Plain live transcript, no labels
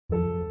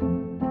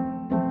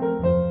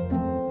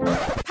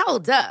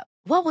Hold up.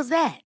 What was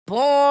that?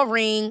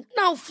 Boring.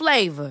 No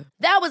flavor.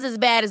 That was as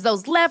bad as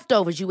those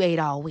leftovers you ate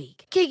all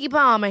week. Keke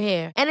Palmer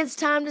here. And it's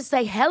time to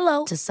say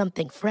hello to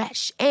something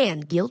fresh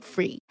and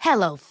guilt-free.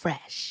 Hello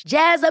Fresh.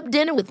 Jazz up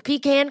dinner with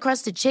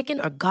pecan-crusted chicken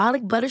or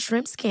garlic butter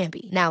shrimp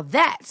scampi. Now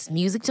that's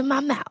music to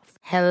my mouth.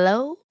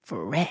 Hello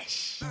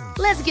Fresh.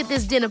 Let's get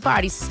this dinner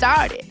party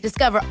started.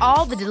 Discover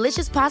all the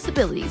delicious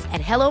possibilities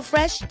at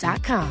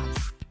hellofresh.com.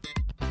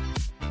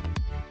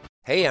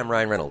 Hey, I'm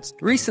Ryan Reynolds.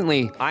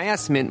 Recently, I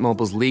asked Mint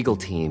Mobile's legal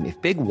team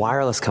if big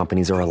wireless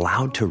companies are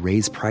allowed to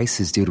raise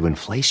prices due to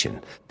inflation.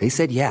 They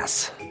said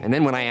yes. And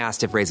then when I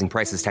asked if raising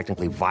prices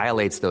technically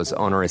violates those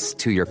onerous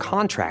two-year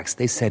contracts,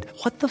 they said,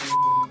 "What the f***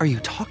 are you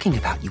talking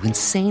about, you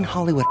insane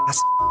Hollywood ass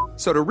f-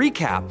 So to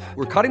recap,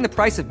 we're cutting the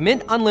price of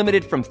Mint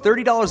Unlimited from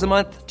 $30 a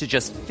month to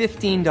just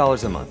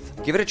 $15 a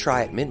month. Give it a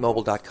try at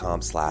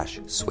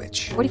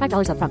mintmobile.com/switch.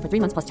 $45 up front for 3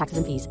 months plus taxes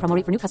and fees. Promo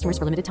rate for new customers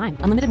for limited time.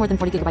 Unlimited more than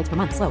 40 gigabytes per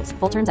month. Slows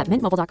full terms at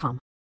mintmobile.com.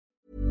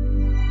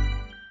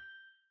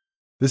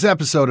 This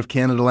episode of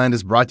Canada Land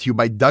is brought to you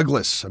by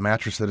Douglas, a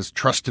mattress that is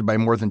trusted by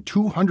more than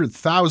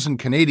 200,000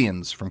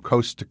 Canadians from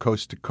coast to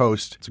coast to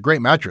coast. It's a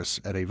great mattress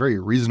at a very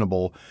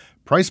reasonable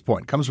price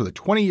point. Comes with a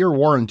 20-year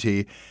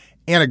warranty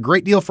and a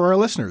great deal for our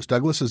listeners.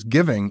 Douglas is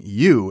giving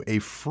you a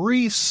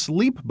free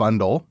sleep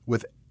bundle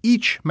with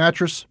each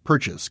mattress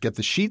purchase. Get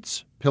the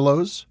sheets,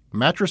 pillows,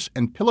 mattress,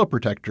 and pillow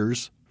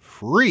protectors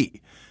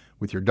free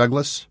with your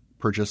Douglas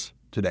purchase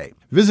today.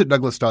 Visit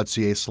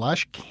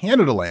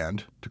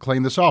douglas.ca/Canadaland to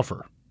claim this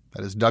offer.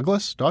 That is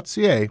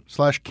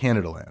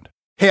douglas.ca/Canadaland.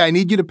 Hey, I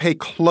need you to pay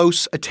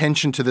close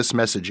attention to this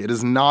message. It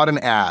is not an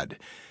ad.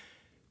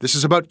 This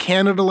is about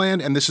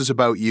Canadaland and this is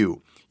about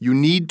you. You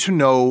need to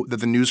know that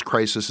the news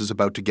crisis is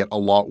about to get a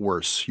lot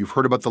worse. You've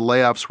heard about the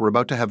layoffs. We're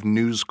about to have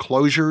news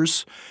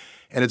closures,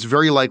 and it's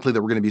very likely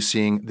that we're going to be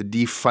seeing the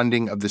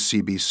defunding of the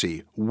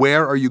CBC.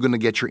 Where are you going to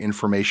get your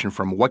information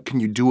from? What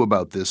can you do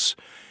about this?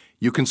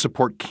 You can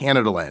support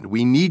Canadaland.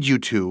 We need you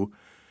to.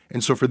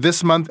 And so for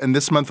this month and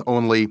this month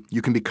only,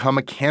 you can become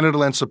a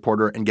Canadaland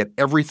supporter and get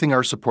everything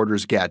our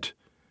supporters get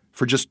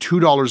for just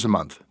 $2 a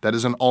month. That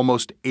is an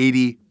almost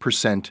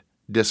 80%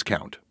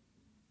 discount.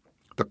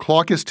 The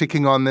clock is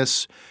ticking on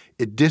this.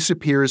 It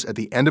disappears at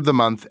the end of the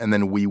month, and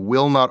then we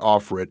will not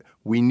offer it.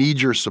 We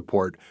need your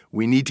support.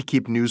 We need to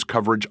keep news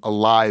coverage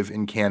alive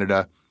in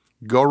Canada.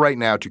 Go right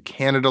now to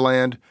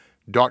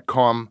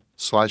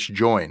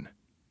canadaland.com/join.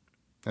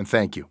 And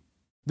thank you.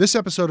 This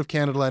episode of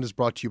Canadaland is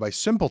brought to you by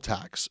Simple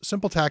Tax.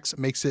 Simple Tax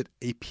makes it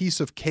a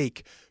piece of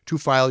cake to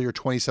file your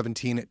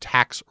 2017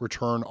 tax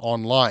return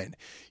online.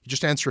 You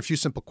just answer a few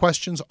simple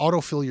questions,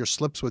 autofill your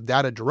slips with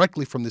data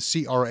directly from the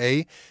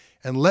CRA,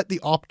 and let the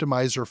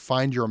optimizer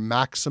find your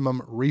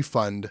maximum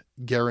refund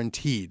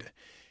guaranteed.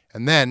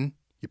 And then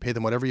you pay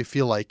them whatever you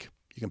feel like.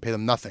 You can pay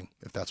them nothing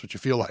if that's what you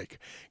feel like.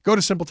 Go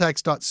to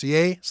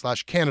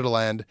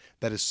simpletax.ca/Canadaland.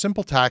 That is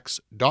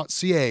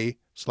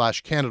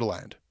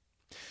simpletax.ca/Canadaland.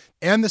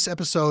 And this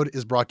episode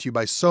is brought to you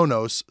by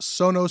Sonos.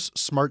 Sonos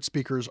smart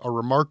speakers are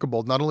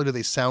remarkable. Not only do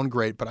they sound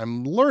great, but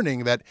I'm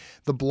learning that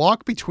the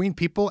block between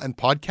people and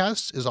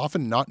podcasts is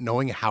often not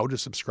knowing how to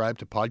subscribe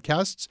to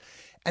podcasts.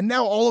 And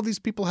now all of these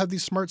people have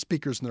these smart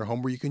speakers in their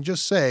home where you can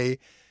just say,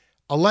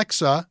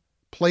 Alexa,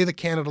 play the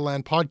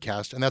Canadaland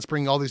podcast. And that's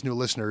bringing all these new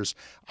listeners.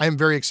 I am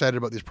very excited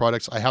about these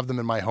products. I have them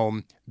in my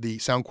home. The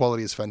sound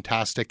quality is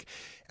fantastic.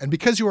 And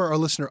because you are a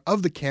listener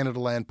of the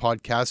Canadaland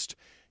podcast,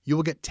 you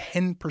will get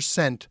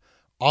 10%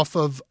 off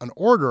of an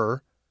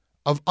order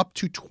of up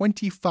to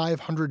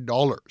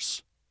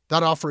 $2,500.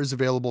 That offer is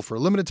available for a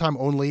limited time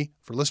only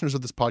for listeners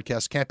of this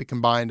podcast. Can't be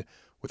combined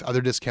with other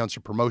discounts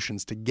or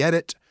promotions. To get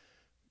it,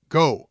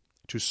 go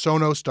to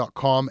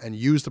Sonos.com and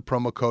use the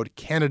promo code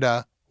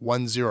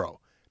Canada10.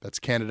 That's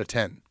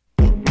Canada10.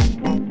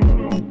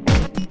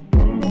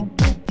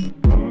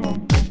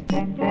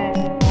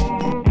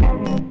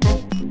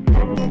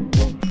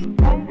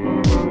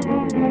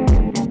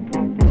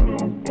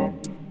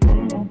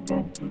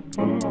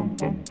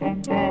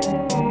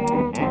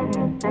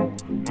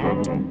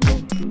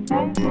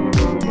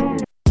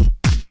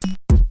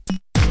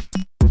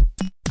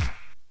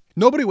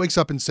 Nobody wakes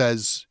up and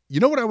says,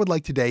 you know what I would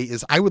like today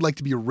is I would like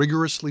to be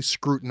rigorously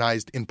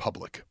scrutinized in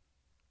public.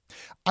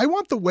 I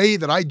want the way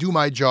that I do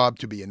my job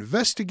to be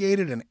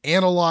investigated and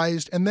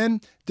analyzed and then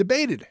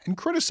debated and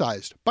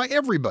criticized by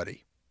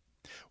everybody.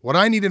 What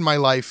I need in my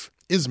life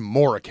is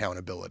more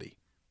accountability.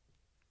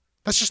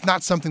 That's just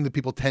not something that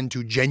people tend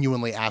to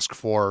genuinely ask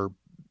for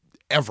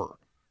ever.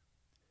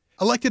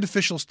 Elected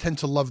officials tend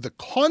to love the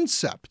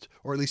concept,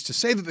 or at least to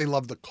say that they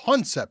love the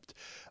concept,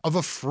 of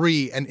a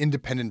free and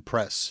independent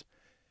press.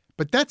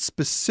 But that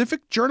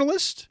specific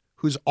journalist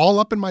who's all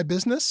up in my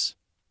business,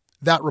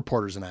 that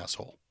reporter's an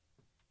asshole.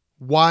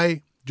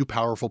 Why do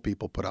powerful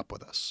people put up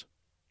with us?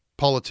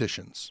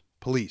 Politicians,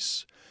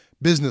 police,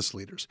 business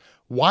leaders.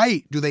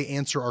 Why do they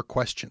answer our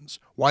questions?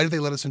 Why do they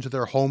let us into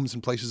their homes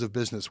and places of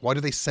business? Why do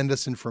they send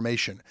us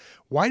information?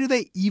 Why do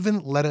they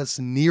even let us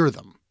near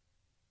them?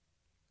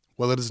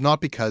 Well, it is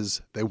not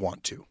because they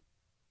want to.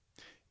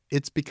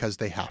 It's because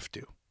they have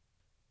to.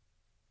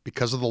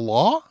 Because of the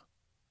law?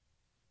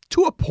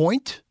 to a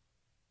point,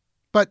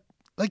 but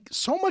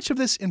so much of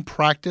this in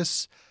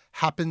practice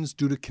happens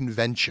due to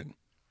convention.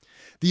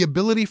 The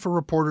ability for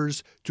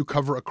reporters to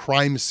cover a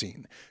crime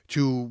scene,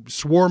 to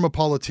swarm a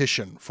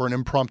politician for an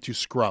impromptu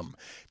scrum,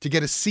 to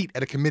get a seat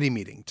at a committee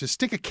meeting, to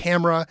stick a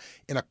camera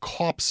in a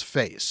cop's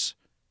face.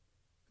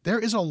 There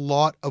is a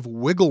lot of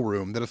wiggle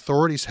room that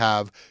authorities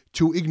have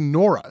to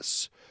ignore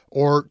us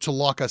or to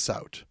lock us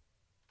out.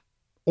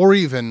 Or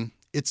even,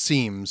 it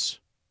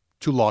seems,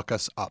 to lock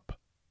us up.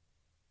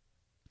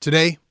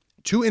 Today,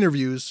 2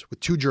 interviews with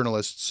 2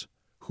 journalists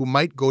who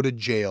might go to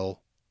jail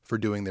for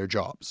doing their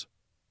jobs.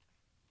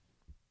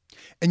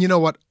 And you know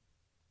what?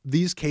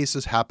 These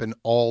cases happen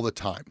all the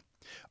time.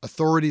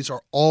 Authorities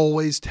are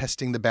always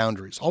testing the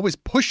boundaries, always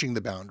pushing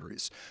the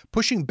boundaries,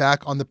 pushing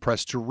back on the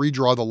press to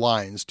redraw the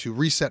lines, to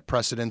reset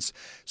precedents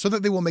so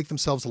that they will make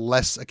themselves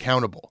less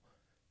accountable.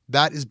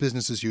 That is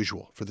business as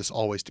usual for this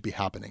always to be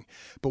happening.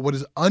 But what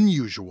is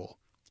unusual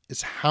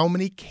is how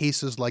many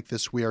cases like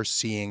this we are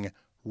seeing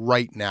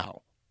right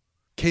now.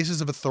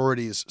 Cases of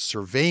authorities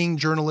surveying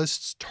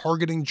journalists,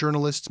 targeting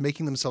journalists,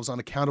 making themselves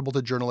unaccountable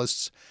to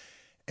journalists,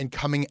 and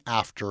coming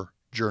after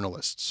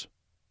journalists.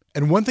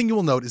 And one thing you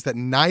will note is that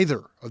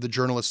neither of the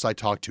journalists I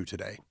talked to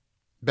today,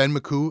 Ben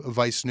McCoo of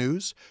Vice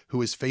News,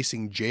 who is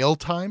facing jail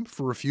time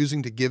for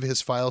refusing to give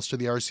his files to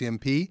the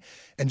RCMP,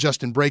 and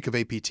Justin Brake of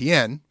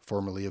APTN,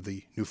 formerly of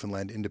the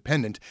Newfoundland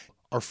Independent,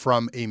 are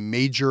from a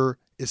major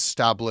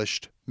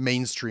established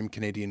mainstream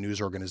Canadian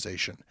news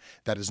organization.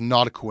 That is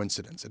not a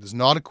coincidence. It is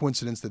not a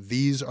coincidence that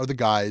these are the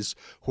guys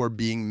who are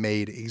being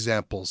made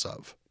examples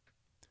of.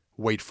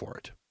 Wait for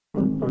it.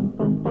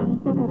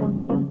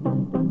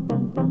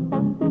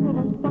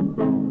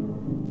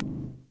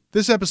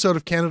 This episode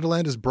of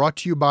Canadaland is brought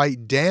to you by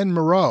Dan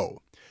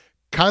Moreau,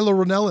 Kyla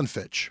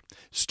Ronellenfitch,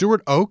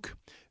 Stuart Oak,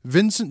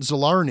 Vincent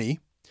Zillarni,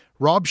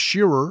 Rob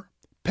Shearer,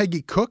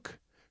 Peggy Cook,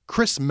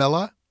 Chris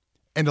Mella,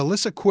 and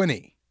Alyssa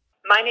Quinney.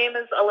 My name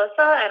is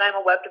Alyssa, and I'm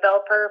a web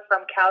developer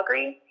from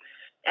Calgary.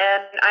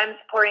 And I'm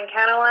supporting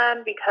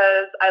Canadaland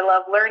because I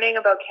love learning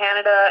about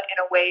Canada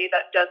in a way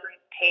that doesn't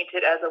paint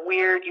it as a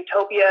weird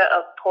utopia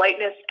of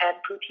politeness and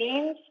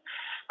poutines.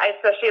 I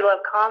especially love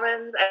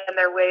Commons and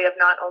their way of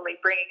not only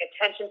bringing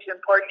attention to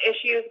important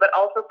issues, but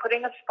also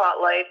putting a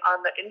spotlight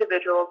on the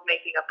individuals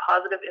making a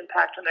positive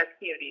impact on their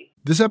communities.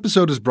 This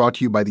episode is brought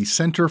to you by the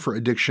Center for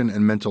Addiction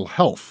and Mental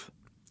Health,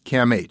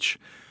 CAMH.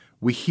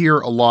 We hear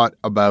a lot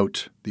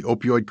about the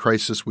opioid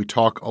crisis. We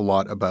talk a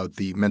lot about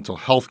the mental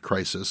health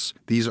crisis.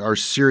 These are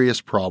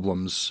serious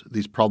problems.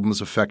 These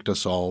problems affect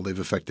us all. They've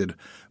affected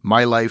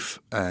my life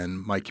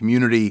and my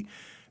community.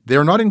 They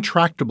are not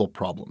intractable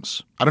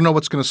problems. I don't know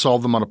what's going to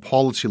solve them on a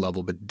policy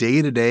level, but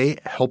day to day,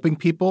 helping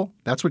people,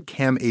 that's what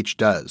CAMH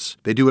does.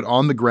 They do it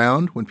on the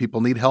ground when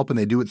people need help, and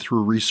they do it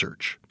through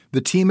research.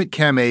 The team at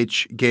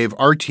CAMH gave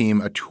our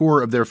team a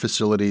tour of their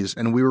facilities,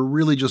 and we were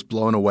really just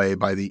blown away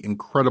by the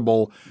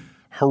incredible,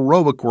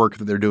 heroic work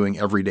that they're doing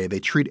every day. They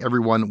treat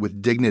everyone with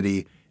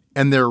dignity,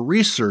 and their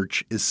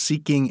research is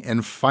seeking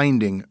and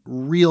finding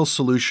real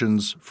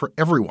solutions for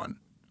everyone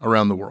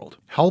around the world.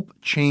 Help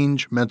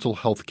change mental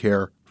health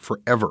care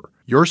forever.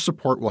 Your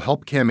support will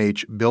help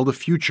CAMH build a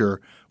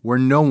future where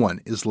no one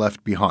is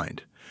left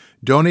behind.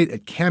 Donate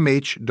at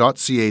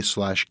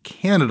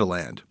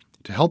camh.ca/Canadaland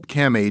to help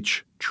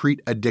CAMH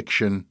treat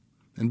addiction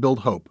and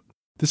build hope.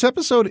 This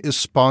episode is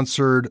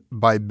sponsored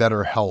by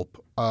BetterHelp.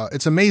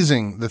 It's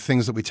amazing the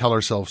things that we tell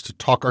ourselves to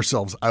talk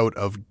ourselves out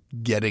of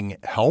getting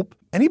help.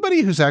 Anybody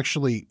who's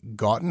actually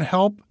gotten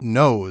help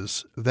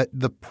knows that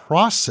the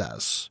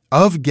process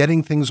of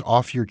getting things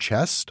off your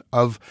chest,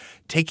 of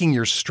taking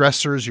your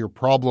stressors, your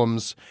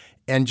problems,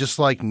 and just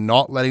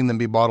not letting them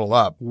be bottled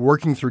up,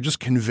 working through just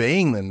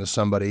conveying them to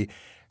somebody,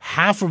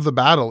 half of the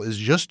battle is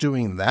just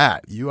doing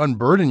that. You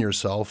unburden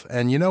yourself.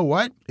 And you know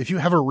what? If you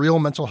have a real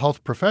mental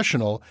health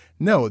professional,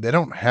 no, they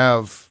don't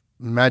have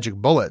magic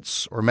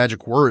bullets or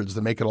magic words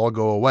that make it all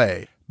go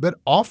away. But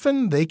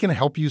often they can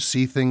help you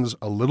see things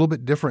a little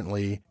bit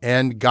differently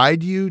and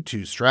guide you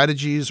to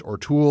strategies or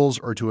tools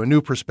or to a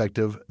new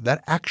perspective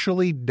that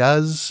actually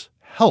does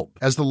help.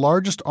 As the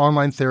largest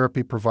online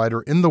therapy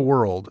provider in the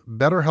world,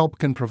 BetterHelp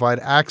can provide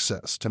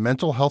access to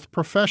mental health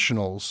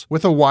professionals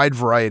with a wide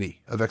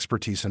variety of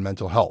expertise in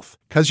mental health.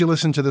 Because you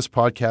listen to this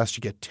podcast,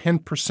 you get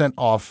 10%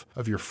 off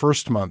of your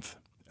first month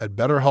at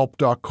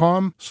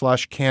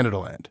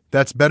betterhelp.com/Canadaland.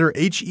 That's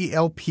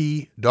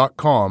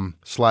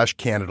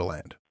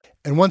betterhelp.com/Canadaland.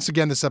 And once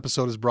again, this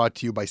episode is brought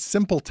to you by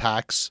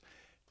SimpleTax.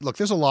 Look,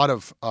 there's a lot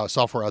of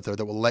software out there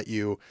that will let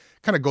you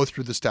kind of go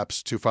through the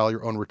steps to file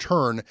your own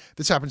return.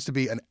 This happens to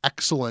be an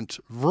excellent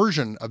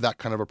version of that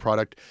kind of a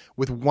product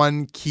with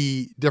one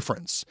key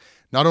difference.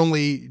 Not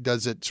only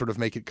does it sort of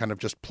make it kind of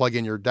just plug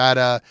in your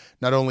data,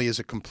 not only is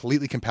it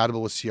completely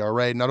compatible with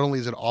CRA, not only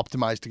is it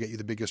optimized to get you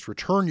the biggest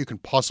return you can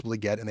possibly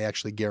get, and they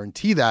actually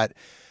guarantee that,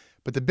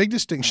 but the big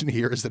distinction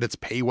here is that it's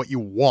pay what you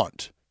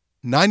want.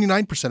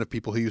 99% of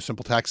people who use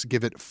SimpleTax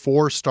give it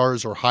 4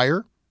 stars or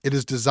higher. It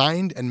is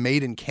designed and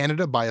made in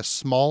Canada by a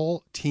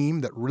small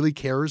team that really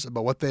cares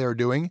about what they are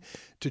doing.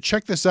 To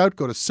check this out,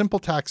 go to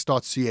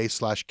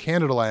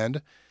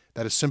simpletax.ca/Canadaland.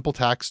 That is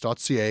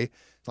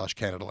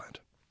simpletax.ca/CanadaLand.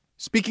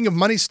 Speaking of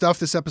money stuff,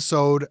 this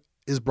episode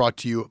is brought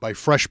to you by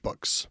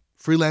FreshBooks.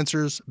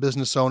 Freelancers,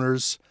 business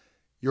owners,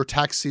 your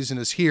tax season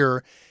is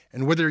here,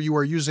 and whether you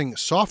are using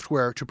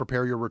software to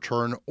prepare your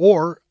return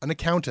or an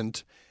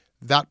accountant,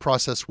 that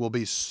process will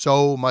be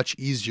so much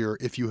easier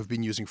if you have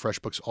been using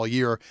FreshBooks all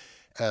year,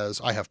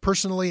 as I have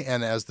personally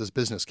and as this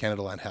business,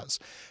 CanadaLand, has.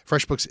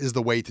 FreshBooks is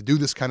the way to do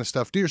this kind of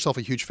stuff. Do yourself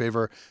a huge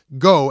favor.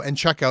 Go and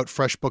check out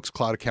FreshBooks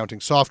cloud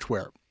accounting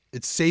software.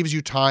 It saves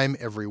you time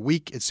every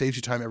week. It saves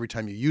you time every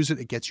time you use it.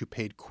 It gets you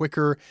paid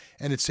quicker,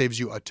 and it saves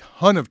you a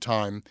ton of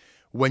time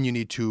when you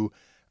need to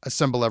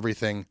assemble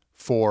everything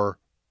for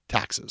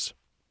taxes.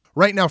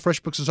 Right now,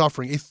 FreshBooks is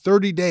offering a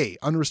 30-day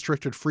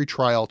unrestricted free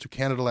trial to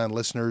CanadaLand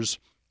listeners.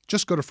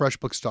 Just go to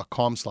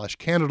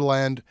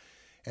freshbooks.com/CanadaLand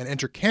and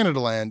enter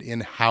CanadaLand in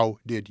How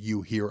Did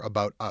You Hear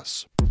About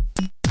Us?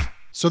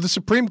 So the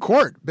Supreme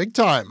Court, big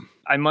time.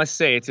 I must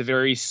say, it's a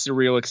very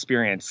surreal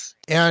experience.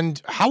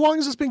 And how long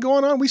has this been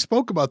going on? We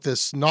spoke about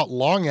this not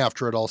long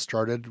after it all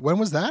started. When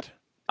was that?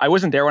 I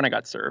wasn't there when I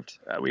got served.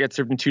 We got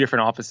served in two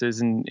different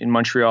offices in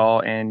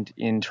Montreal and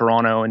in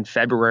Toronto in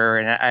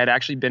February. And I had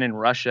actually been in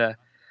Russia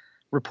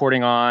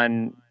reporting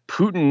on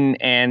Putin,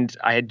 and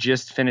I had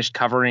just finished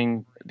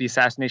covering the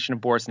assassination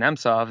of Boris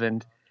Nemtsov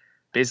and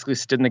basically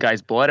stood in the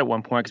guy's blood at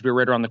one point because we were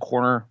right around the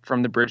corner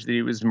from the bridge that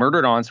he was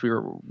murdered on. So we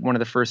were one of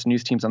the first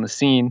news teams on the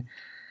scene.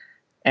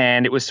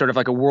 And it was sort of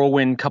like a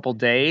whirlwind couple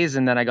days.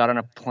 And then I got on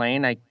a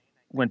plane. I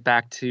went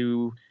back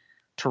to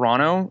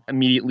Toronto.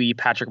 Immediately,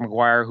 Patrick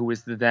Maguire, who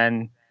was the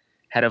then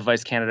head of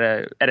Vice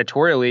Canada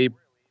editorially,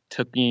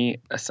 took me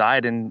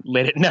aside and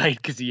late at night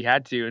because he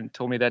had to, and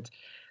told me that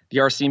the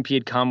RCMP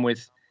had come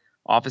with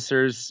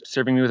officers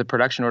serving me with a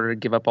production order to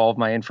give up all of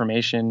my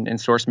information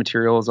and source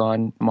materials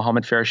on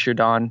Mohammed Faris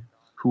Shirdan,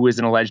 who is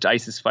an alleged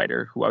ISIS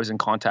fighter who I was in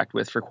contact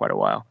with for quite a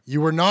while.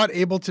 You were not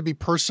able to be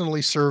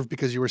personally served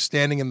because you were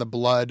standing in the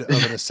blood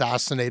of an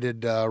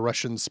assassinated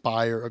Russian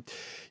spy.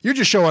 You're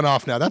just showing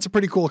off now. That's a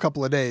pretty cool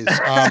couple of days.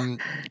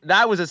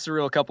 That was a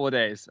surreal couple of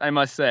days, I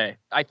must say.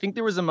 I think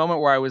there was a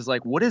moment where I was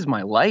like, what is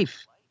my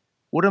life?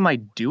 What am I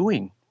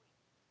doing?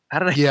 How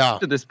did I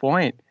get to this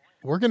point?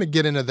 We're going to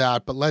get into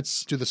that, but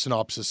let's do the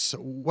synopsis.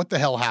 What the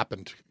hell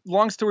happened?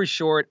 Long story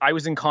short, I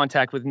was in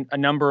contact with a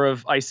number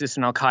of ISIS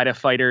and Al-Qaeda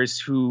fighters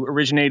who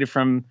originated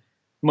from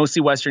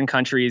mostly Western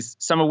countries,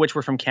 some of which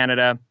were from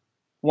Canada,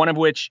 one of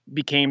which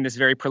became this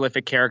very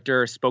prolific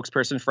character,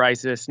 spokesperson for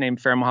ISIS, named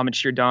Fair Mohammed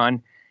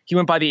Shirdan. He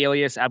went by the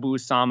alias Abu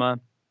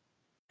Usama,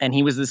 and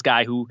he was this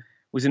guy who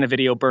was in a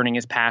video burning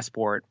his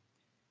passport,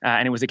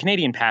 and it was a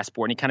Canadian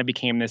passport, and he kind of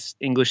became this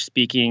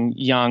English-speaking,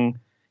 young,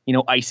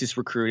 ISIS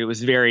recruit. It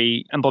was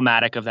very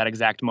emblematic of that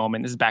exact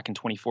moment. This is back in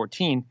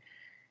 2014.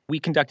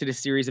 We conducted a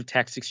series of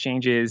text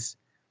exchanges.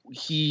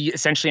 He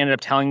essentially ended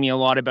up telling me a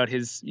lot about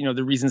his,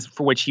 the reasons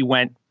for which he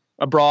went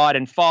abroad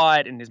and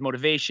fought and his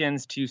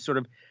motivations to sort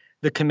of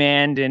the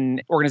command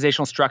and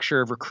organizational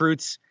structure of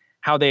recruits,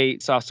 how they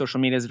saw social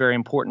media as very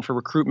important for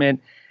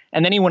recruitment.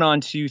 And then he went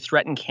on to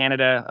threaten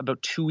Canada about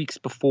 2 weeks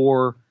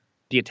before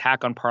the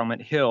attack on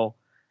Parliament Hill.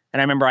 And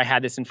I remember I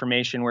had this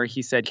information where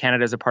he said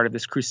Canada is a part of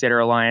this Crusader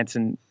Alliance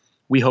and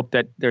we hope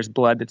that there's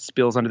blood that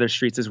spills onto their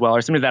streets as well,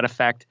 or something to that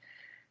effect.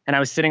 And I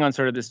was sitting on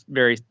sort of this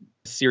very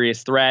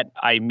serious threat.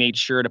 I made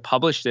sure to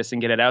publish this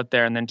and get it out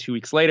there. And then 2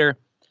 weeks later,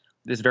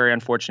 this very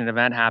unfortunate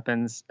event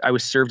happens. I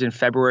was served in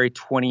February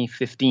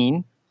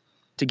 2015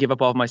 to give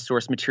up all of my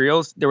source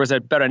materials. There was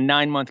about a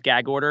 9-month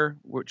gag order,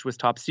 which was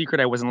top secret.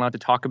 I wasn't allowed to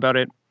talk about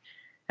it.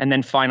 And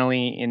then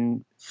finally,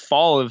 in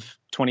fall of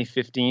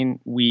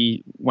 2015,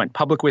 we went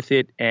public with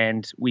it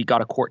and we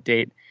got a court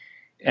date.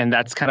 And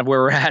that's kind of where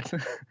we're at.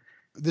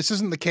 This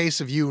isn't the case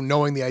of you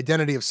knowing the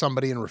identity of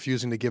somebody and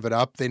refusing to give it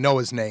up. They know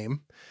his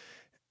name.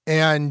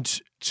 And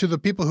to the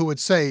people who would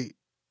say,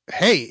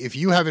 hey, if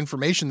you have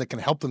information that can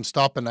help them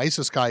stop an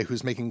ISIS guy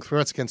who's making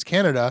threats against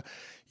Canada,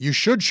 you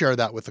should share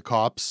that with the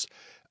cops.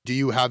 Do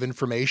you have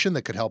information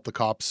that could help the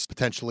cops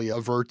potentially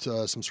avert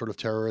some sort of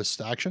terrorist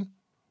action?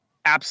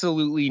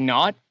 Absolutely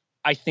not.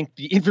 I think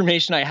the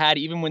information I had,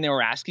 even when they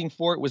were asking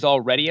for it, was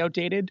already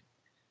outdated.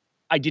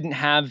 I didn't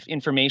have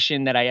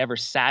information that I ever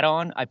sat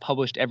on. I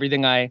published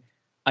everything I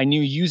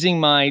knew using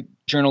my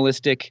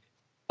journalistic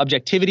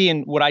objectivity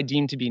and what I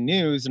deem to be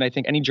news. And I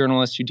think any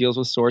journalist who deals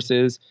with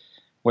sources,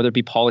 whether it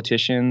be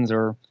politicians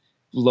or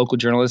local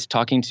journalists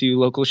talking to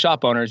local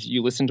shop owners,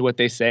 you listen to what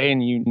they say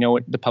and you know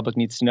what the public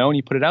needs to know and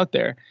you put it out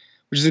there,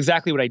 which is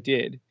exactly what I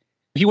did.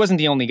 He wasn't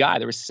the only guy.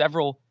 There were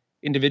several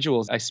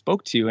individuals I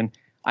spoke to, and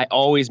I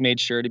always made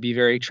sure to be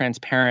very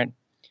transparent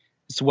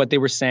as to what they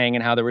were saying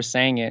and how they were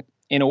saying it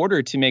in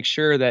order to make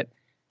sure that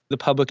the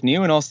public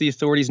knew and also the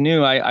authorities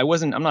knew.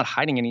 I'm not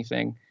hiding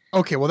anything.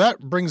 Okay, well, that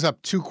brings up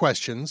two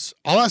questions.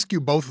 I'll ask you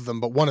both of them,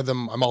 but one of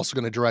them I'm also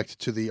going to direct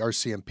to the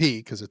RCMP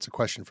because it's a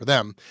question for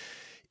them.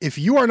 If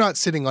you are not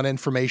sitting on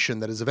information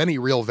that is of any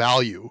real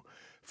value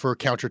for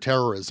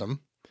counterterrorism,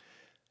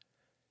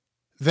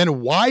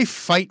 then why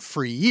fight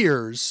for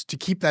years to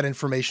keep that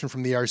information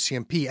from the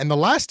RCMP? And the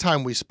last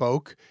time we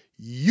spoke,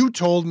 you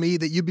told me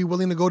that you'd be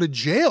willing to go to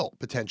jail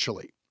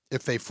potentially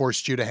if they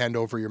forced you to hand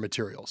over your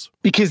materials?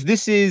 Because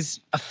this is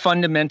a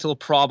fundamental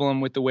problem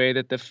with the way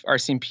that the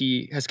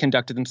RCMP has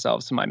conducted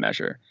themselves, to my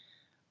measure.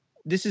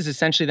 This is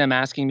essentially them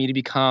asking me to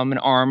become an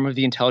arm of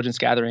the intelligence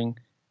gathering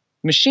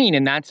machine.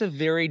 And that's a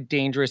very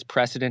dangerous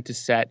precedent to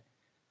set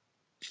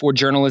for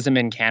journalism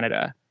in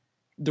Canada.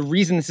 The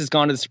reason this has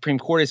gone to the Supreme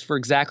Court is for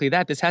exactly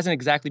that. This hasn't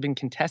exactly been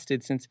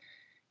contested since,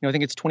 I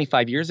think it's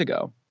 25 years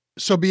ago.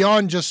 So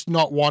beyond just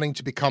not wanting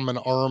to become an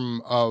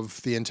arm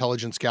of the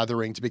intelligence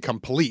gathering to become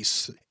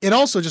police, it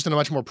also, just in a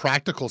much more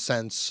practical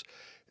sense,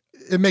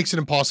 it makes it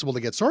impossible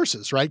to get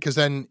sources, right? Because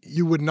then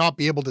you would not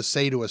be able to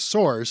say to a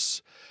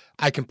source,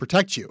 I can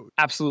protect you.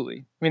 Absolutely.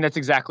 I mean, that's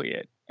exactly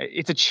it.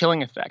 It's a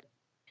chilling effect.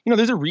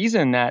 There's a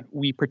reason that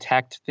we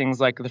protect things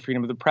like the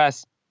freedom of the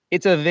press.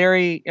 It's a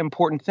very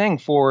important thing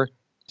for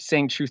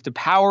saying truth to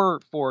power,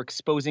 for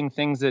exposing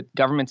things that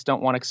governments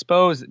don't want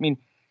exposed. I mean,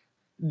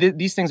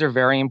 these things are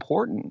very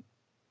important.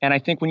 And I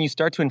think when you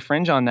start to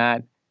infringe on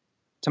that,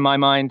 to my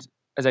mind,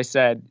 as I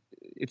said,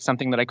 it's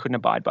something that I couldn't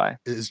abide by.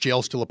 Is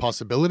jail still a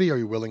possibility? Are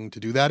you willing to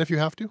do that if you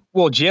have to?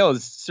 Well, jail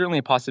is certainly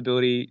a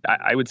possibility.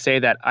 I would say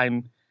that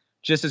I'm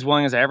just as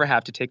willing as I ever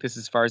have to take this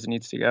as far as it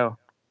needs to go.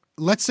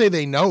 Let's say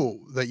they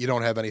know that you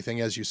don't have anything,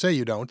 as you say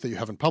you don't, that you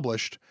haven't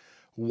published.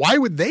 Why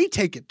would they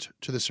take it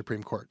to the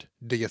Supreme Court,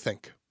 do you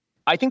think?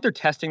 I think they're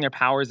testing their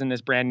powers in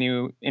this brand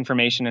new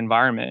information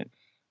environment.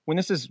 When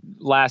this is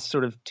last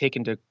sort of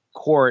taken to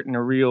court in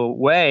a real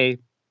way,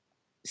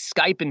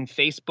 Skype and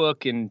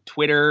Facebook and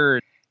Twitter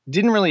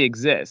didn't really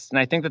exist. And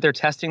I think that they're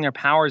testing their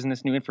powers in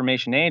this new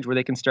information age where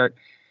they can start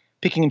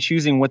picking and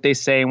choosing what they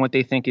say and what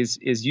they think is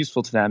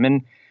useful to them.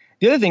 And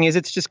the other thing is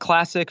it's just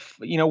classic,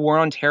 war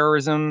on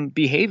terrorism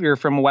behavior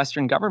from a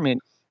Western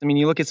government. I mean,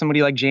 you look at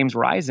somebody like James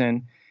Risen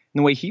and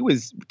the way he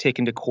was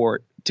taken to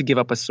court to give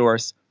up a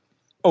source.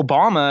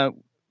 Obama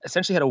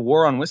essentially had a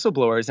war on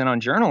whistleblowers and on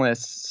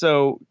journalists.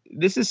 So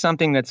this is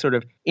something that's sort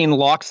of in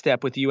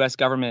lockstep with U.S.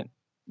 government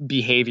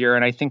behavior.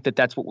 And I think that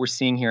that's what we're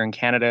seeing here in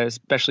Canada,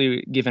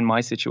 especially given my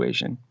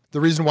situation.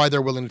 The reason why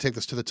they're willing to take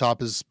this to the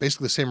top is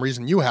basically the same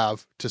reason you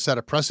have, to set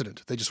a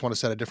precedent. They just want to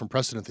set a different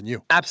precedent than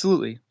you.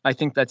 Absolutely. I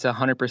think that's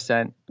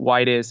 100%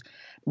 why it is.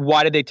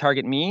 Why did they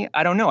target me?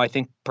 I don't know. I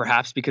think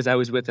perhaps because I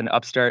was with an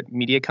upstart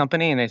media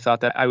company and they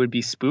thought that I would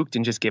be spooked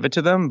and just give it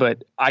to them.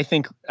 But I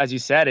think, as you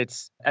said,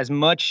 it's as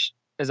much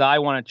as I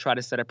want to try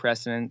to set a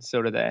precedent,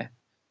 so do they.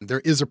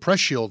 There is a press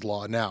shield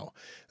law now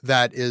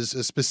that is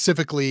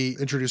specifically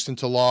introduced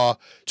into law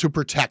to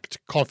protect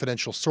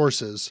confidential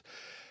sources.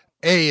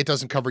 It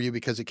doesn't cover you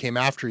because it came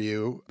after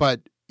you,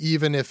 but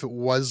even if it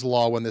was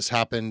law when this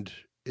happened,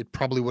 it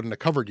probably wouldn't have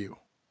covered you.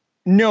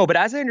 No, but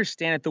as I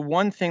understand it, the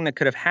one thing that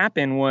could have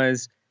happened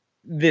was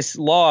this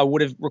law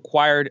would have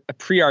required a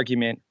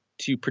pre-argument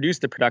to produce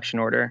the production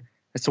order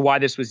as to why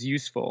this was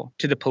useful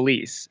to the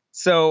police.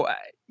 So,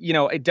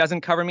 it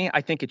doesn't cover me.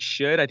 I think it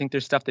should. I think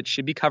there's stuff that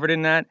should be covered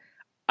in that.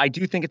 I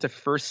do think it's a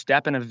first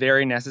step and a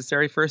very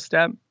necessary first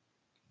step.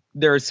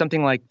 There's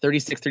something like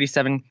 36,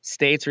 37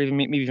 states, or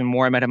maybe even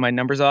more, I might have my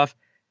numbers off,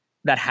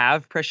 that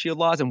have press shield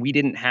laws, and we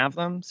didn't have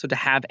them. So to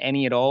have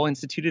any at all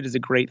instituted is a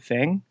great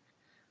thing.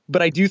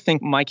 But I do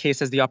think my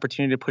case has the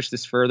opportunity to push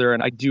this further,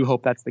 and I do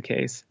hope that's the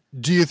case.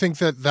 Do you think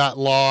that that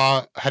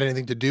law had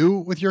anything to do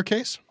with your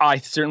case? I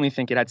certainly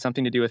think it had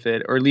something to do with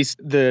it, or at least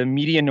the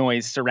media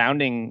noise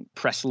surrounding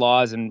press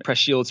laws and press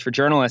shields for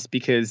journalists,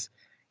 because,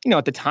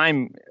 at the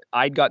time,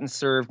 I'd gotten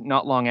served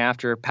not long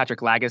after Patrick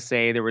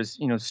Lagacé. There was,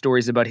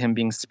 stories about him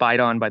being spied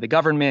on by the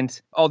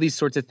government, all these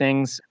sorts of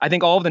things. I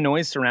think all of the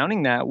noise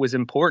surrounding that was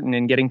important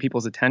in getting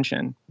people's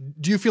attention.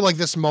 Do you feel like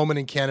this moment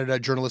in Canada,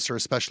 journalists are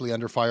especially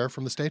under fire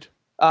from the state?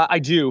 I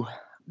do.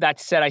 That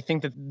said, I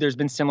think that there's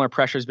been similar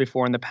pressures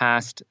before in the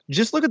past.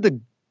 Just look at the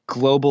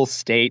global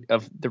state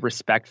of the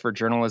respect for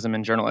journalism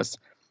and journalists.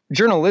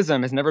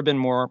 Journalism has never been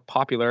more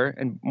popular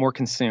and more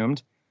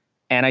consumed.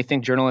 And I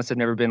think journalists have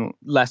never been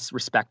less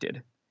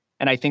respected.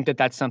 And I think that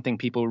that's something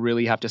people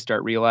really have to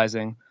start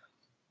realizing.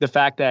 The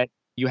fact that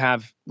you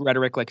have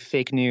rhetoric like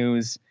fake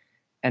news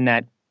and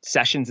that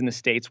Sessions in the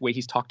States, where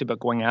he's talked about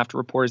going after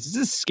reporters, this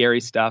is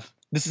scary stuff.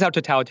 This is how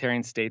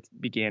totalitarian states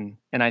begin.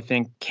 And I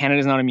think Canada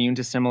is not immune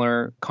to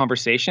similar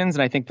conversations.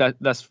 And I think that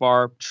thus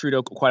far,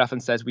 Trudeau quite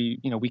often says we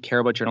care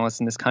about journalists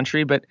in this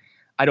country. But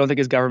I don't think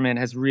his government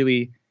has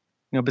really,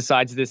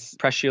 besides this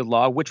press shield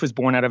law, which was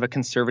born out of a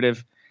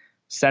conservative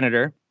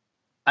senator,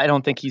 I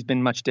don't think he's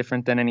been much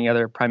different than any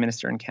other prime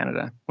minister in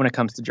Canada when it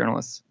comes to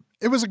journalists.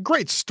 It was a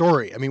great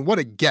story. I mean, what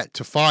a get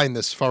to find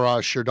this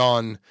Faraj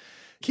Shardon.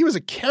 He was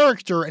a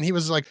character, and he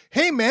was like,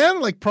 hey,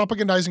 man, like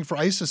propagandizing for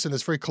ISIS in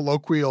this very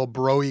colloquial,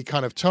 bro-y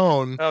kind of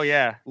tone. Oh,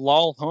 yeah.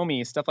 Lol,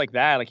 homie, stuff like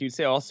that. Like, he would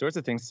say all sorts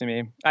of things to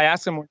me. I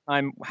asked him one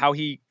time how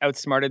he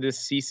outsmarted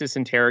this CSIS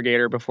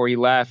interrogator before he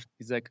left.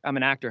 He's like, I'm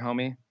an actor,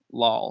 homie.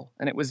 Lol.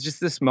 And it was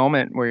just this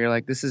moment where you're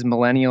like, this is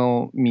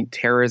millennial meet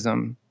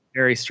terrorism.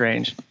 Very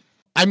strange.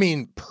 I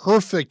mean,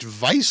 perfect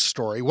Vice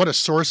story. What a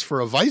source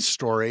for a Vice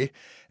story.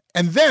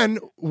 And then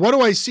what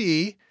do I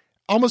see?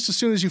 Almost as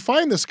soon as you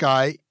find this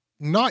guy,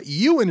 not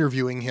you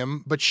interviewing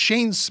him, but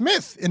Shane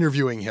Smith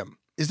interviewing him.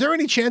 Is there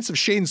any chance of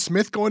Shane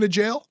Smith going to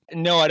jail?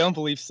 No, I don't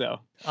believe so.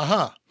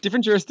 Uh-huh.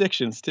 Different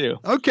jurisdictions, too.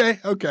 Okay.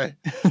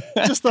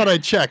 Just thought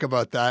I'd check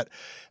about that.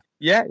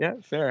 Yeah,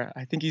 fair.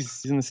 I think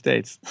he's in the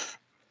States.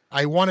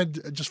 I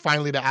wanted just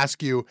finally to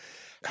ask you,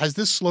 has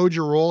this slowed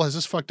your role? Has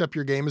this fucked up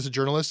your game as a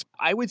journalist?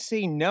 I would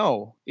say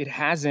no, it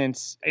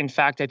hasn't. In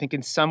fact, I think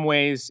in some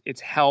ways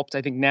it's helped.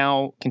 I think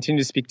now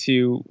continue to speak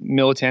to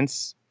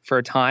militants for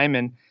a time.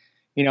 And,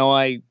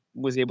 I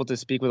was able to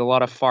speak with a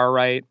lot of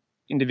far-right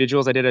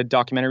individuals. I did a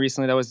documentary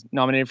recently that was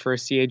nominated for a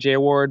CAJ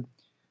award.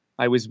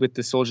 I was with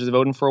the Soldiers of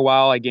Odin for a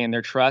while. I gained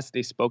their trust.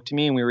 They spoke to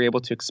me and we were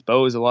able to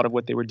expose a lot of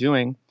what they were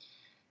doing.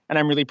 And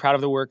I'm really proud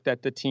of the work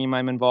that the team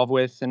I'm involved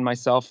with and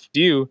myself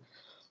do.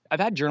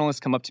 I've had journalists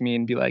come up to me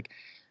and be like,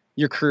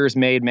 your career's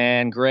made,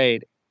 man,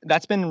 great.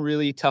 That's been a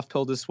really tough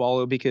pill to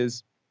swallow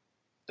because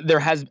there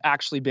has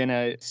actually been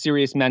a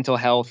serious mental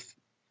health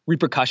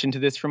repercussion to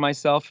this for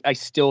myself. I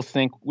still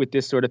think with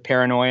this sort of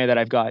paranoia that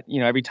I've got,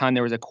 every time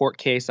there was a court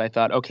case, I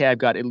thought, okay, I've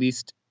got at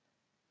least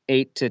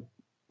 8 to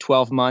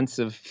 12 months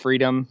of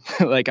freedom.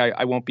 Like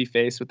I won't be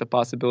faced with the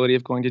possibility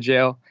of going to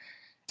jail.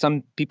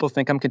 Some people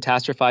think I'm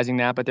catastrophizing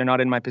that, but they're not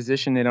in my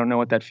position. They don't know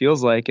what that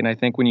feels like. And I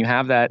think when you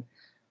have that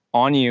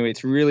on you,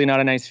 it's really not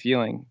a nice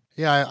feeling.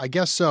 Yeah, I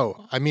guess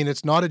so. I mean,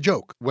 it's not a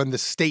joke. When the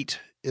state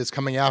is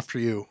coming after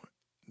you,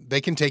 they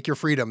can take your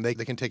freedom. They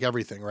can take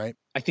everything, right?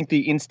 I think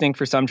the instinct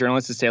for some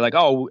journalists is to say like,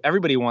 oh,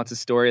 everybody wants a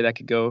story that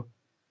could go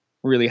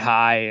really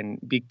high and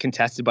be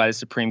contested by the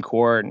Supreme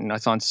Court and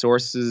it's on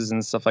sources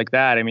and stuff like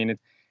that. I mean,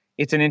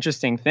 it's an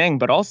interesting thing,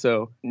 but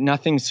also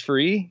nothing's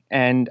free.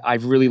 And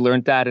I've really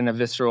learned that in a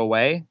visceral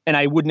way. And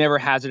I would never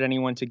hazard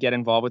anyone to get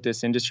involved with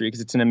this industry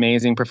because it's an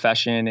amazing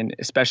profession and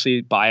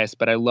especially biased.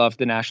 But I love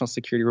the national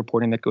security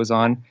reporting that goes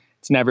on.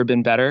 It's never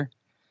been better.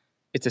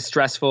 It's a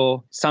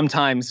stressful,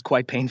 sometimes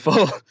quite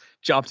painful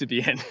job to be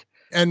in.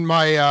 And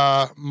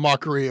my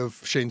mockery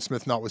of Shane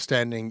Smith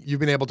notwithstanding, you've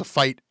been able to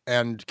fight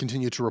and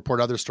continue to report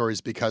other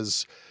stories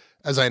because,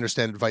 as I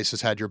understand it, Vice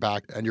has had your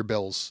back and your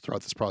bills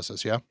throughout this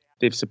process, yeah?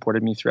 They've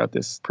supported me throughout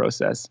this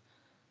process.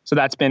 So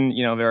that's been,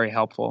 very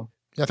helpful.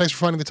 Yeah, thanks for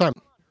finding the time.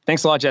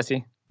 Thanks a lot,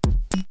 Jesse.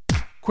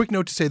 Quick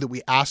note to say that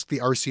we asked the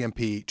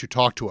RCMP to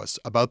talk to us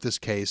about this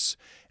case,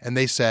 and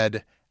they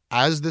said,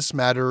 as this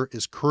matter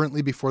is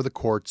currently before the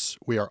courts,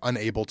 we are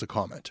unable to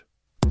comment.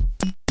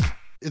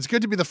 It's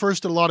good to be the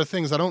first at a lot of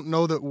things. I don't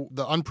know that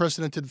the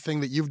unprecedented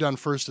thing that you've done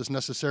first is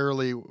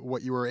necessarily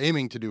what you were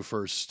aiming to do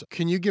first.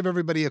 Can you give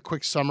everybody a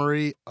quick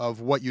summary of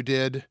what you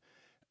did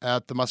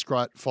at the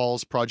Muskrat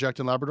Falls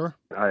project in Labrador?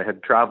 I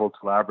had traveled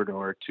to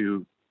Labrador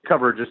to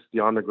cover just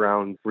the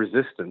on-the-ground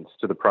resistance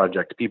to the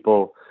project.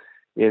 People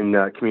in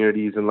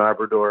communities in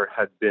Labrador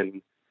had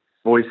been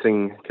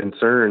voicing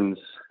concerns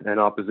and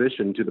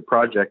opposition to the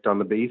project on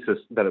the basis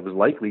that it was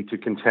likely to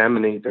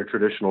contaminate their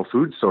traditional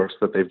food source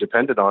that they've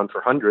depended on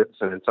for hundreds,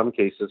 and in some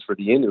cases for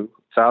the Innu,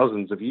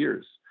 thousands of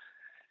years.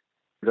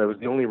 I was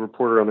the only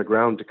reporter on the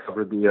ground to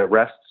cover the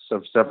arrests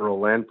of several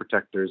land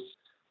protectors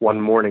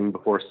one morning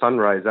before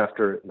sunrise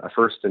after a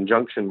first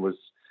injunction was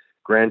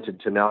granted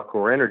to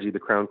Nalcor Energy, the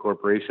Crown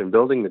Corporation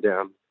building the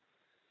dam.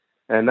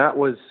 And that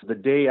was the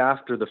day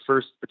after the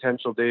first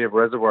potential day of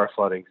reservoir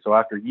flooding. So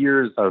after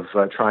years of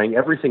trying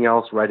everything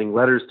else, writing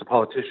letters to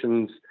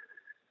politicians,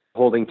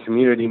 holding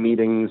community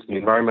meetings, the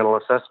environmental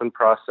assessment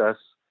process,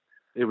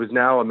 it was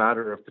now a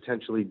matter of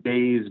potentially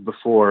days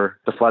before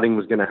the flooding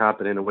was going to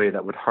happen in a way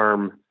that would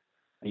harm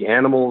the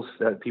animals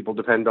that people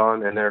depend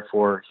on and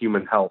therefore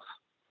human health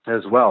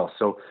as well.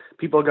 So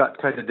people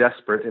got kind of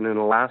desperate, and in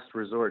a last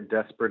resort,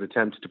 desperate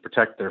attempt to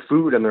protect their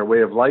food and their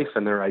way of life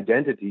and their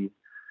identity,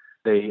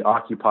 they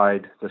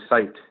occupied the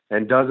site.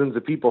 And dozens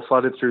of people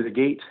flooded through the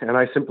gate, and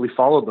I simply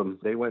followed them.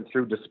 They went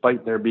through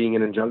despite there being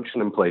an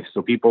injunction in place.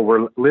 So people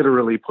were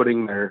literally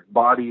putting their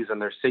bodies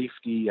and their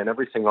safety and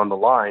everything on the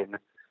line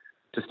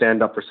to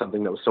stand up for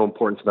something that was so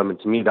important to them. And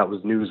to me, that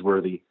was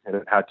newsworthy, and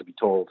it had to be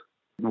told.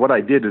 What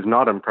I did is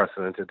not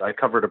unprecedented. I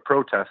covered a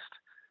protest,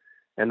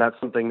 and that's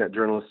something that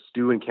journalists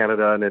do in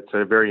Canada, and it's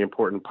a very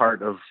important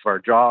part of our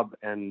job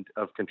and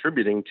of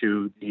contributing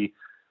to the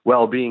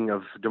well-being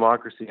of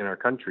democracy in our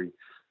country.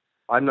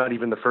 I'm not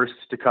even the first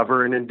to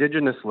cover an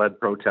Indigenous-led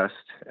protest,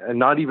 and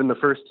not even the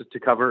first to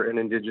cover an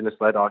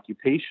Indigenous-led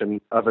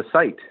occupation of a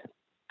site.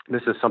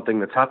 This is something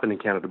that's happened in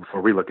Canada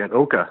before. We look at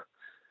Oka,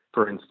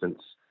 for instance.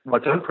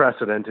 What's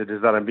unprecedented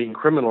is that I'm being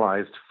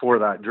criminalized for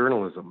that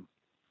journalism.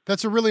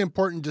 That's a really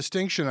important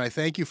distinction. I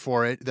thank you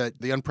for it,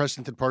 that the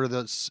unprecedented part of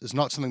this is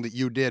not something that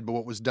you did, but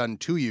what was done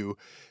to you.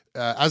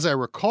 As I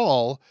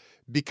recall,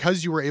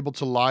 because you were able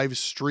to live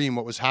stream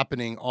what was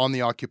happening on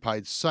the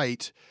occupied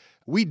site,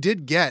 we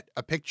did get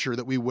a picture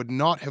that we would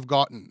not have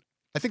gotten.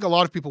 I think a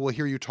lot of people will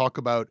hear you talk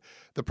about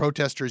the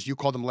protesters, you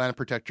call them land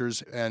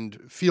protectors, and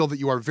feel that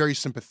you are very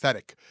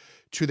sympathetic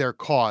to their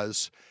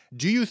cause.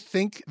 Do you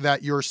think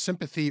that your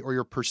sympathy or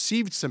your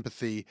perceived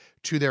sympathy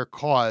to their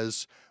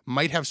cause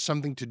might have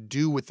something to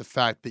do with the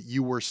fact that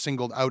you were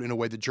singled out in a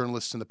way that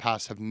journalists in the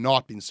past have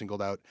not been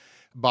singled out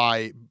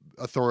by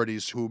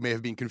authorities who may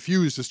have been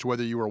confused as to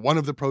whether you were one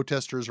of the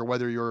protesters or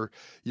whether your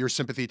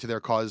sympathy to their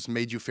cause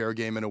made you fair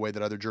game in a way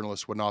that other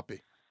journalists would not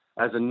be?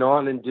 As a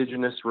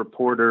non-Indigenous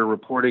reporter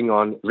reporting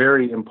on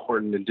very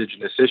important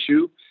Indigenous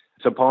issue,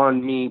 it's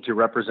upon me to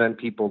represent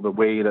people the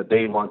way that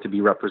they want to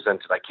be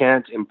represented. I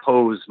can't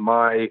impose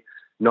my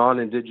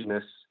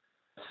non-Indigenous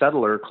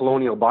settler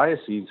colonial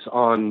biases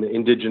on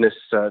Indigenous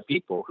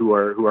people who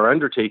are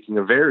undertaking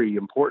a very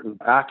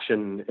important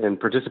action and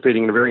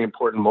participating in a very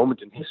important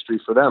moment in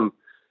history for them.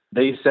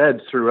 They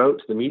said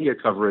throughout the media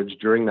coverage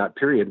during that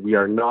period, we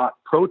are not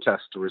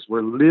protesters.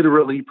 We're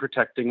literally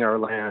protecting our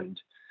land.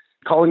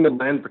 Calling them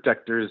land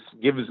protectors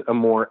gives a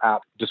more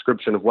apt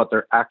description of what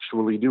they're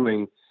actually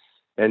doing.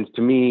 And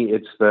to me,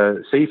 it's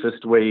the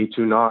safest way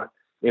to not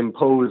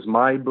impose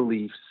my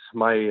beliefs,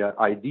 my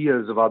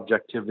ideas of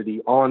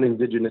objectivity on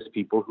Indigenous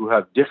people who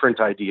have different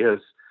ideas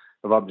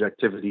of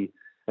objectivity,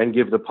 and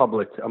give the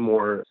public a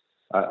more,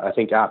 I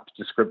think, apt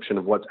description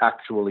of what's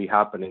actually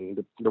happening.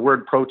 The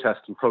word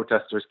protest and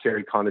protesters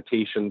carry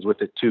connotations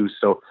with it too.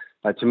 So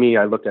to me,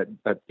 I look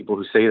at people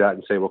who say that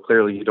and say, well,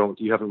 clearly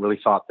you haven't really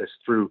thought this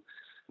through.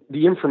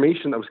 The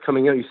information that was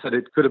coming out, you said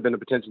it could have been a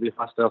potentially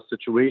hostile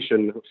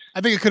situation. I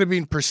think it could have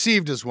been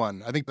perceived as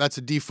one. I think that's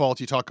a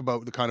default. You talk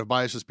about the kind of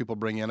biases people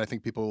bring in. I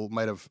think people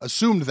might have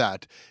assumed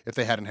that if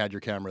they hadn't had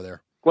your camera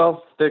there.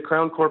 Well, the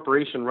Crown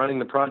Corporation running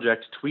the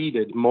project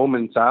tweeted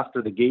moments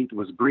after the gate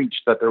was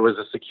breached that there was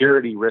a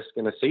security risk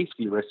and a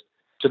safety risk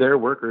to their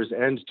workers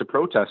and to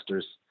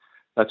protesters.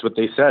 That's what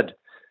they said.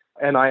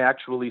 And I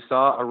actually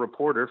saw a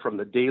reporter from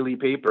the daily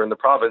paper in the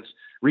province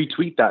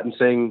retweet that and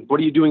saying, what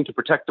are you doing to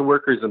protect the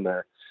workers in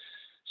there?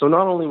 So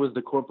not only was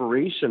the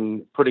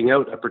corporation putting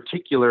out a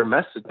particular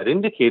message that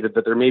indicated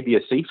that there may be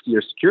a safety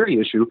or security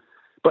issue,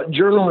 but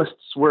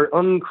journalists were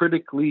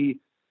uncritically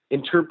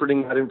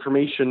interpreting that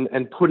information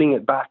and putting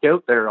it back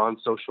out there on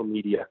social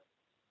media.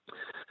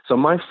 So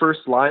my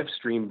first live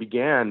stream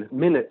began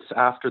minutes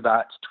after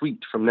that tweet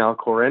from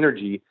Nalcor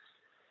Energy.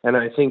 And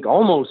I think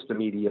almost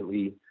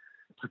immediately,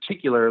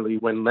 particularly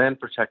when land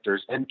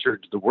protectors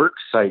entered the work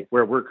site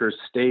where workers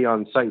stay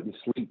on site and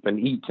sleep and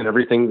eat and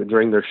everything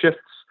during their shifts,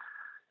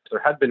 if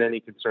there had been any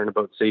concern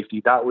about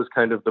safety, that was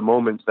kind of the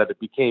moment that it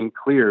became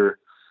clear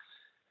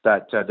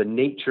that the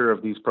nature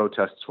of these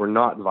protests were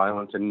not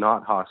violent and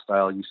not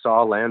hostile. You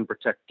saw land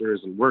protectors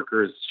and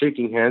workers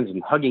shaking hands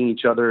and hugging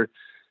each other.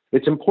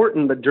 It's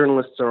important that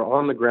journalists are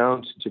on the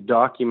ground to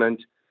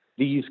document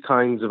these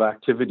kinds of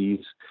activities,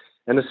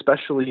 and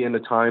especially in a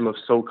time of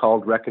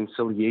so-called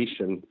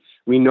reconciliation.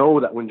 We know